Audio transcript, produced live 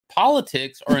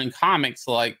politics are in comics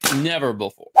like never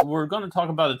before. We're going to talk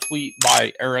about a tweet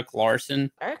by Erik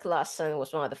Larsen. Erik Larsen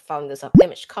was one of the founders of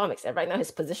Image Comics, and right now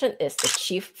his position is the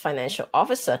Chief Financial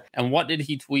Officer. And what did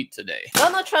he tweet today?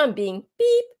 Donald Trump being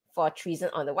beep for treason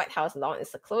on the White House lawn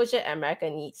is a closure America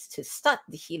needs to start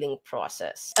the healing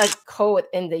process. A code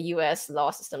in the US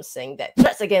law system saying that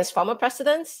threats against former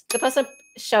presidents, the person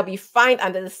shall be fined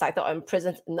under this title or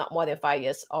imprisoned not more than 5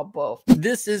 years or both.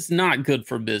 This is not good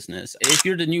for business. If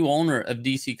you're the new owner of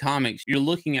DC Comics, you're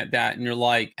looking at that and you're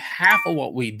like, half of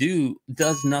what we do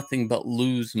does nothing but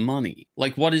lose money.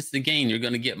 Like, what is the gain? You're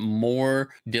going to get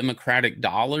more Democratic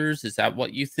dollars? Is that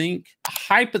what you think?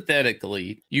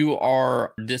 Hypothetically, you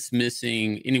are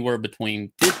dismissing anywhere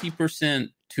between 50%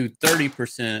 to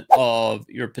 30% of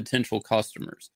your potential customers.